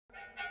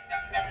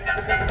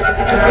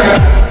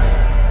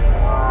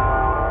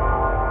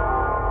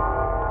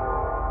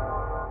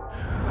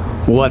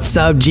What's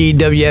up,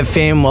 GWF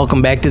fam?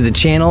 Welcome back to the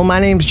channel. My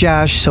name's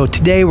Josh. So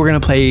today we're gonna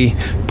play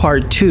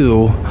part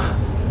 2.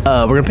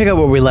 We're gonna pick up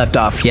where we left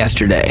off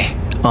yesterday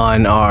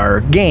on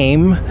our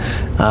game,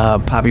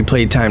 Poppy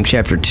Playtime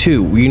Chapter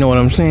 2. You know what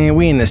I'm saying?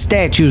 We in the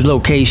statues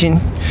location.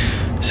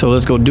 So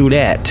let's go do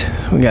that.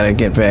 We gotta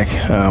get back.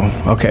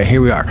 Okay,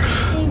 here we are.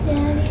 Hey,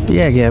 Daddy.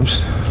 Yeah,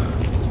 Gibbs.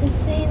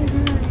 Just saying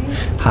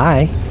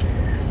hi. Hi.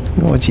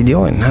 What you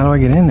doing? How do I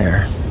get in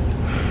there?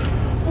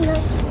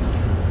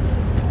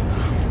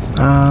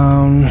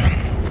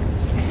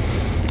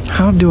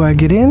 How do I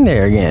get in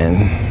there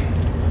again?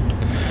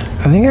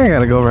 I think I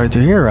gotta go right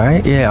through here,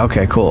 right? Yeah,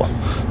 okay, cool.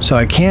 So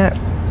I can't.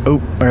 Oh,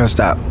 I gotta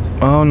stop.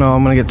 Oh no,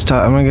 I'm gonna get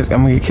stuck. I'm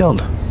gonna get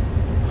killed.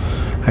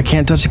 I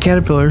can't touch the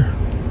caterpillar.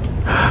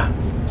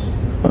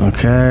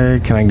 Okay,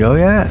 can I go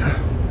yet?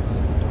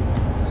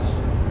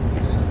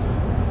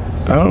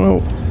 I don't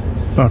know.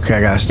 Okay,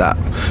 I gotta stop.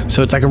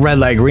 So it's like a red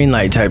light, green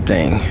light type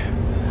thing.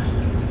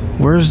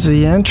 Where's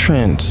the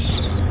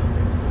entrance?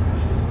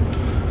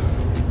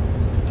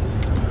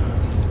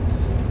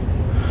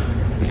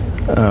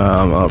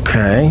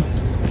 Okay.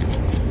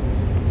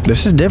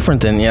 This is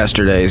different than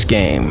yesterday's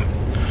game.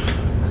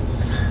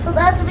 Well,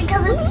 that's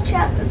because it's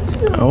chapter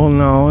 2. Oh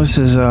no, this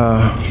is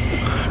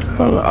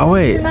oh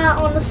wait. You're not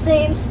on the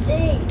same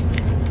stage.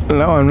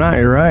 No, I'm not,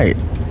 you're right.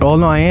 Oh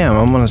no, I am.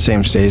 I'm on the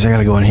same stage. I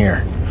gotta go in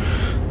here.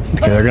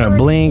 Okay, they're gonna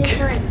blink.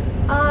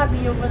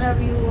 Obby or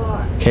whatever you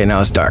are. Okay,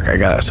 now it's dark.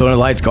 So when the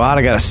lights go out,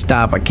 I gotta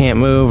stop. I can't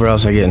move or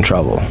else I get in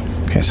trouble.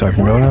 Okay, so I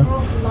can go now?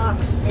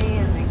 Roblox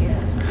fan, I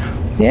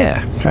guess.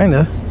 Yeah,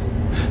 kinda.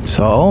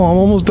 So, I'm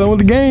almost done with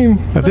the game,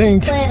 I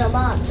think. You play it a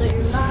lot, so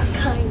you're not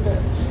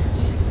kinda.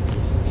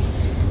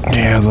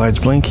 Yeah, the light's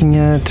blinking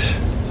yet.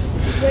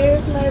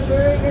 Where's my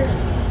burger?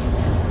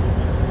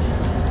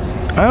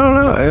 I don't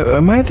know.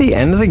 Am I at the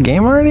end of the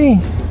game already?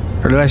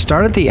 Or did I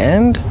start at the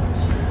end?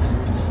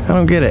 I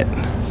don't get it.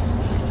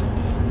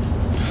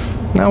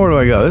 Now where do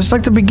I go? This is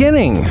like the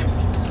beginning.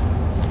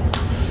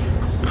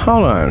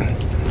 Hold on.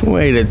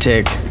 Wait a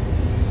tick.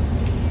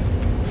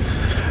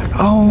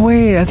 Oh,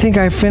 wait. I think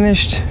I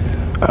finished.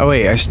 Oh,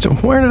 wait.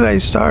 Where did I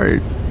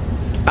start?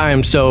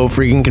 I'm so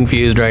freaking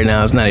confused right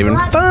now. It's not even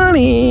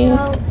funny.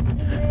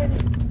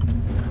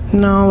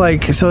 No,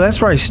 like, so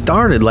that's where I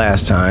started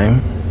last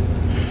time.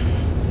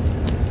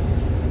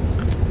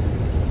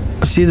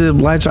 See the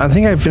lights? I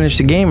think I finished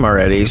the game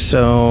already,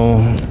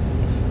 so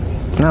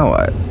now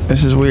what?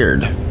 This is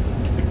weird.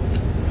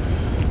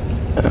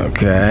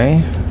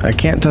 Okay, I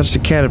can't touch the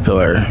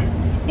caterpillar.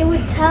 It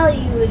would tell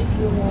you if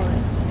you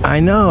want. I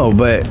know,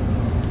 but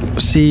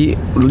see,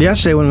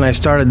 yesterday when I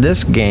started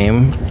this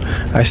game,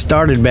 I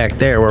started back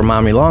there where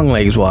Mommy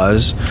Longlegs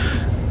was,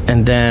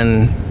 and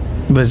then,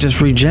 but it just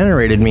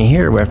regenerated me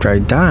here after I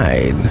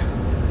died.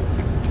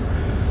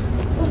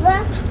 Well,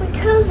 that's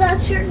because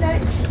that's your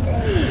next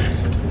stage.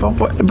 But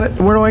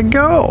where do I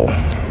go?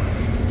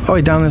 Oh,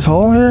 wait, down this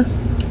hole here?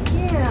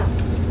 Yeah.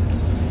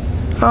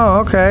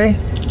 Oh, okay.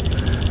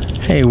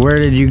 Hey, where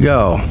did you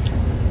go?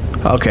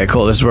 Okay,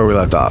 cool. This is where we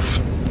left off.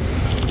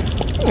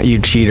 You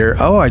cheater.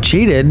 Oh, I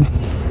cheated.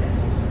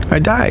 I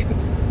died.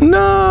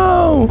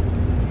 No!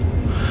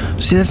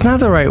 See, that's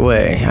not the right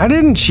way. I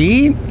didn't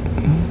cheat.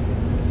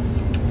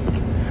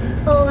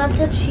 Oh,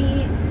 that's a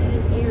cheat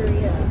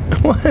area.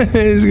 What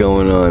is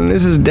going on?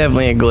 This is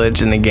definitely a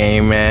glitch in the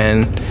game,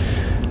 man.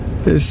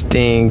 This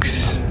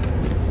stinks.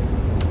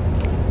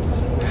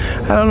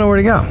 I don't know where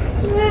to go.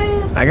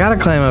 I gotta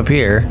climb up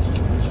here,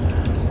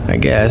 I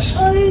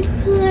guess. I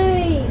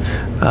play.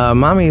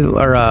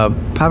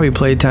 Poppy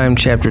Playtime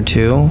Chapter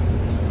 2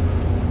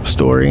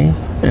 story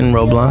in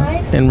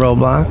Roblox. In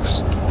Roblox.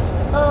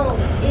 Oh,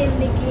 in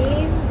the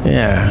game?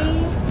 Yeah.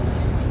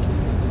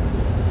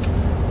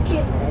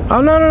 Oh,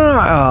 no.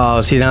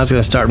 Oh, see, now it's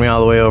gonna start me all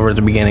the way over at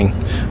the beginning.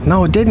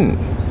 No, it didn't.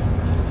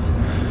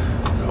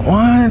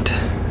 What?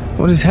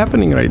 What is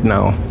happening right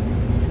now?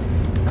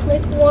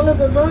 Click one of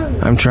the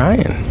buttons. I'm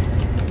trying.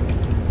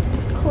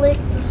 Click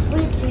the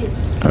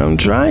switches. I'm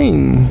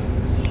trying.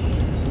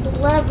 The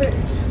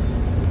levers.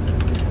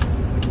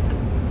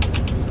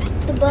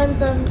 The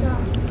buttons on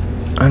top.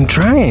 I'm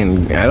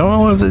trying. I don't know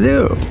what to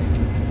do.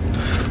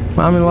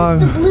 Mommy log.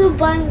 Use the blue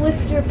button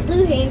with your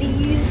blue hand. You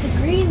use the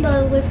green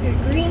button with your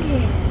green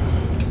hand.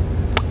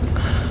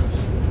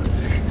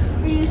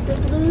 Use the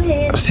blue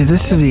hand. See,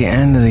 this is the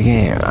end of the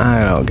game.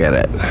 I don't get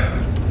it.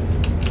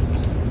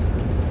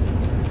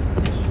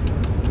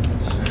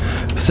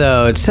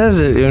 So it says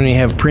that when you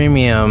have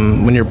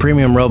premium, when you're a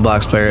premium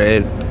Roblox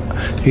player,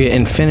 you get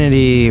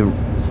infinity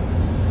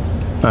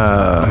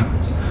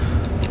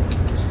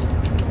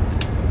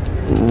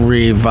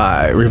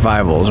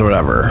revivals or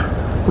whatever,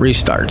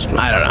 restarts.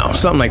 I don't know,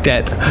 something like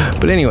that.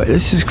 But anyway,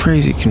 this is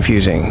crazy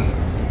confusing.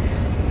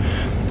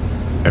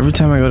 Every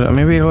time I go down,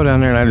 maybe I go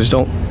down there and I just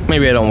don't.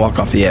 Maybe I don't walk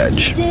off the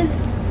edge.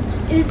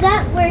 Is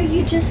that where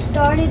you just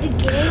started a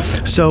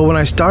game? So when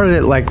I started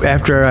it, like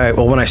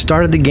when I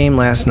started the game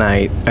last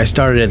night, I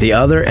started at the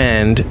other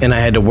end, and I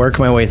had to work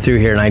my way through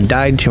here, and I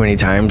died too many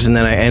times, and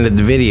then I ended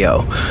the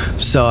video.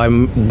 So I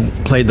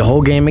played the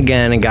whole game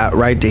again and got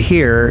right to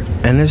here,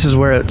 and this is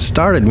where it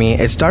started me.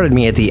 It started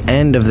me at the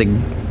end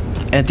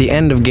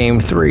of game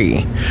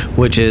 3,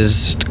 which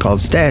is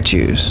called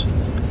statues.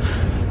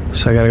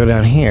 So I gotta go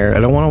down here. I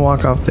don't want to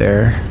walk off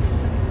there.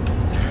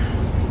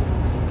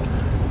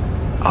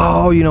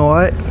 Oh, you know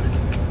what?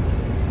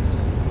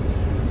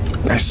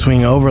 I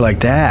swing over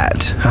like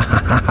that. Ha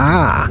ha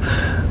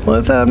ha.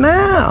 What's up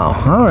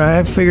now? All right,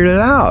 I figured it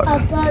out. I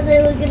thought they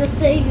were gonna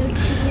say you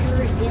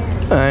cheater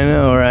again. I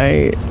know,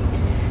 right?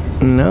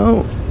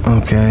 No.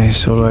 Okay,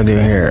 so what do I do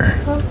here?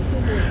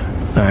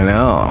 I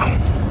know.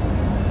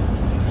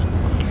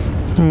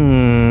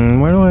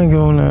 Where do I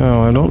go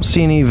now? I don't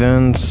see any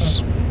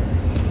vents.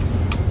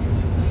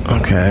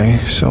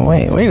 Okay, so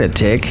wait a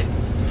tick.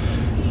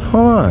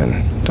 Hold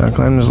on. Do I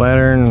climb this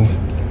ladder and...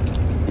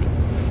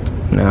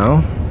 No.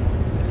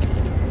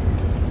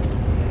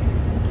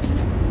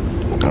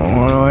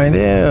 What do I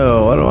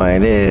do? What do I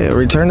do?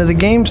 Return to the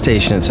game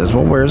station. It says,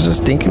 well, where's the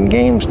stinking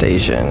game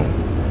station?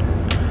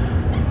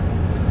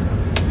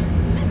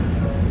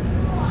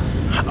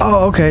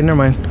 Oh, okay, never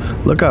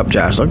mind. Look up,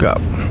 Josh, look up.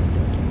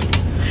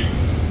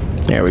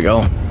 There we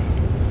go.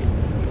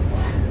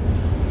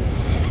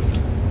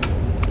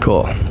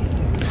 Cool.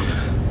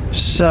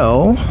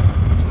 So...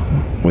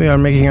 we are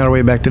making our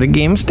way back to the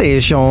game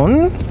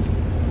station.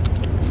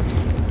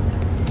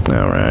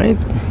 Alright.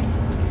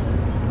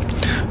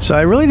 So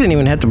I really didn't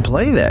even have to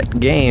play that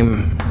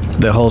game,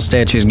 the whole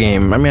statues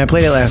game. I mean, I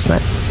played it last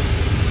night.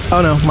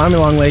 Oh no, Mommy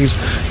Longlegs,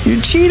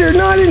 you cheater.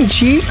 No, I didn't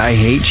cheat. I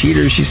hate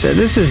cheaters, she said.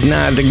 This is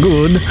not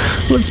good.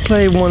 Let's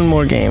play one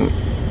more game.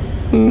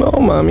 No,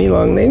 Mommy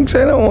Longlegs,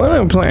 I don't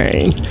want to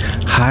play.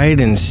 Hide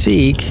and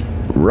seek.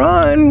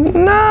 Run.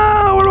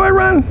 No, where do I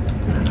run?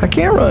 I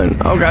can't run.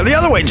 Oh god, the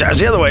other way, Josh,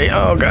 the other way.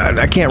 Oh god,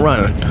 I can't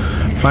run.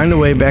 Find a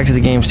way back to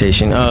the game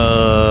station.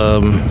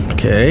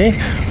 Okay.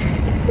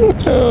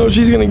 Oh,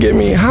 she's gonna get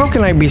me. How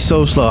can I be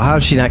so slow? How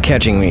is she not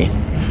catching me?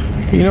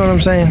 You know what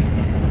I'm saying?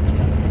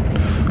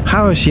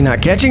 How is she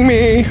not catching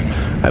me?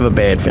 I have a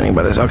bad feeling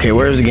about this. Okay,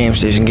 where's the game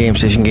station? Game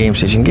station, game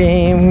station,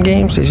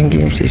 game station,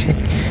 game station.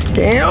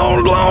 Oh,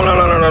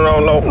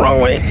 no, wrong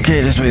way.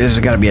 Okay, this way, this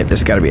has gotta be it. This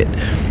has gotta be it.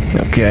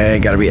 Okay,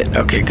 gotta be it.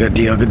 Okay, good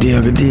deal, good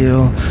deal, good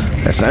deal.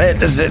 That's not it,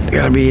 this is it.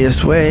 Gotta be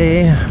this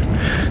way.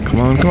 Come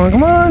on, come on,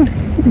 come on.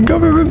 Go,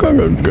 go, go, go,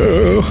 go,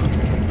 go.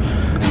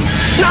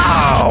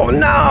 No,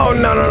 no,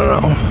 no, no,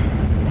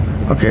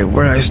 no. Okay,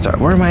 where did I start?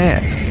 Where am I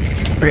at?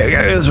 Okay, I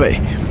gotta go this way.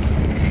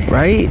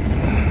 Right?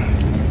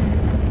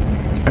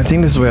 I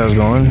think this is the way I was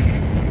going.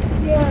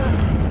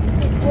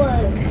 Yeah, it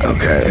was.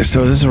 Okay,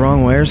 so is this the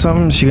wrong way or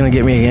something? Is she gonna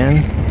get me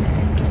again?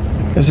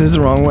 This is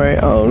the wrong way.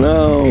 Oh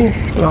no.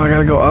 Oh, I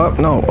gotta go up.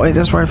 No, wait,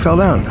 that's where I fell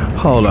down.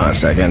 Hold on a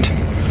second.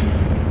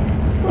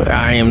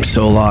 I am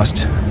so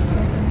lost.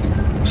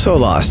 So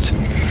lost.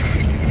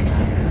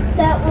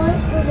 That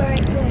was the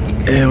right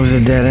way. It was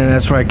a dead end.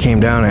 That's where I came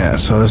down at.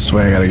 So this is the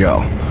way I gotta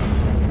go.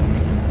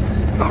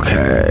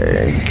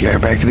 Okay.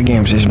 Get back to the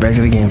game station. Back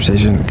to the game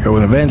station. Go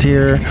in a vent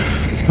here.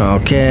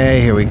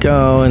 Okay, here we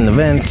go. In the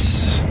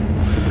vents.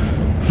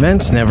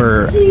 Vents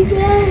never. Hey,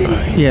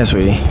 Dad. Yeah,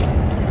 sweetie.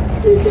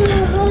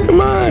 Come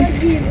on.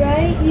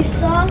 Right? You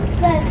saw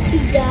that he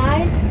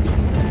died?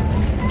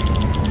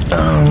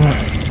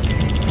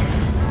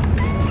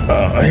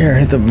 Here,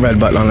 hit the red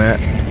button on that.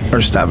 Or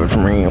stop it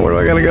from ringing. Where do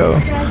I gotta go?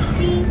 That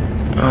scene?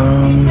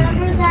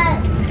 Remember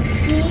that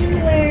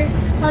scene where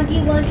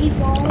Huggy Wuggy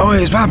falls? Oh,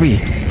 hey, it's Poppy.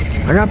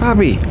 I got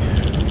Poppy.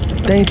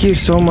 Thank you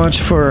so much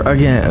for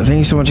again. Thank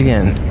you so much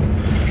again.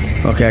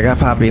 Okay, I got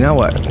Poppy. Now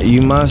what?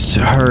 You must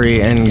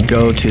hurry and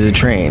go to the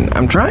train.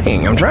 I'm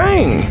trying. I'm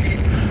trying.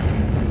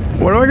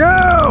 Where do I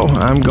go?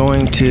 I'm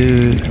going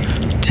to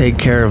take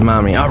care of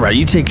Mommy. All right,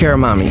 you take care of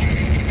Mommy.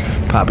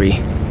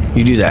 Poppy,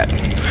 you do that.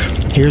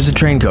 Here's the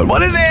train code.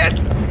 What is it?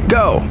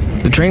 Go.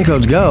 The train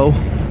code's go.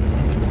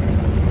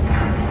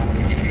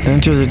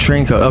 Enter the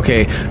train code.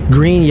 Okay,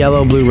 green,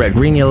 yellow, blue, red.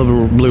 Green,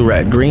 yellow, blue,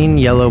 red. Green,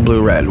 yellow,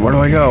 blue, red. Where do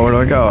I go? Where do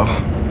I go?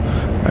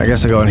 I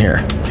guess I go in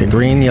here. Okay,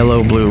 green,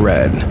 yellow, blue,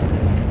 red.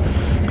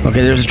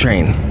 Okay, there's a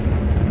train.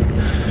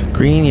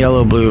 Green,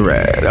 yellow, blue,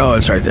 red. Oh,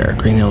 it's right there.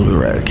 Green, yellow, blue,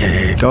 red.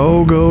 Okay,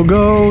 go, go,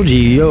 go,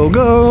 Geo,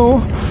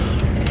 go.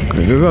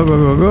 Go, go, go,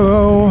 go,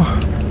 go,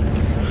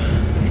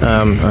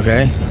 go.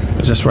 Okay.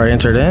 Is this where I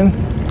entered in?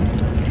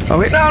 Oh,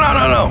 wait, no, no,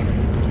 no,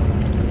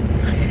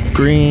 no.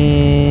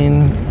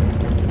 Green.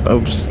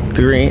 Oops,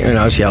 the green.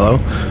 No, it's yellow.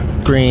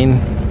 Green.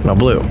 No,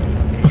 blue.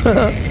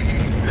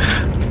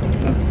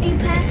 He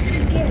passed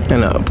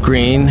again. No,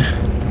 green,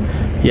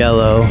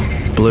 yellow,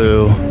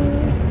 blue,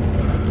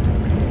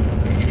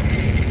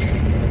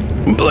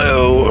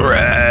 blue,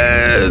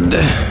 red.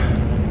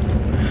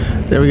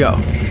 There we go.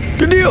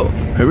 Good deal.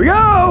 Here we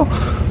go.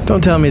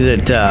 Don't tell me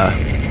that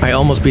I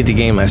almost beat the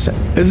game last time.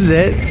 This is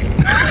it.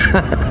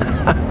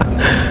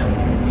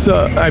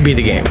 So I beat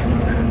the game.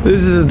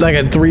 This is like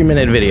a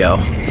 3-minute video.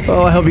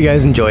 Well, I hope you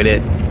guys enjoyed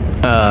it.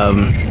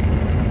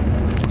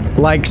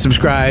 Like,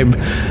 subscribe,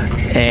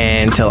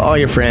 and tell all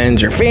your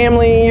friends, your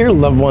family, your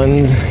loved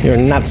ones, your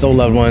not so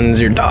loved ones,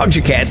 your dogs,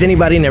 your cats,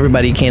 anybody and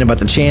everybody you can about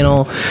the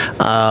channel.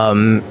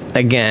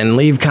 Again,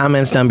 leave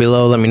comments down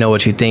below. Let me know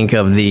what you think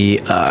of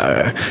the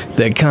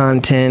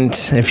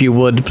content, if you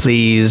would,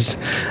 please.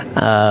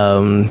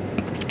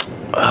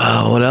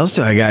 What else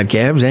do I got,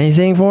 Gabs?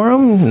 Anything for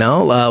them?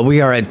 No.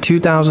 We are at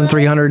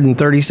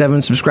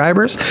 2,337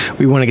 subscribers.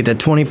 We want to get to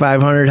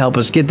 2,500. Help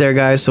us get there,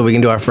 guys, so we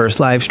can do our first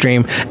live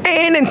stream.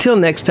 And until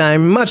next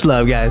time, much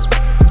love, guys.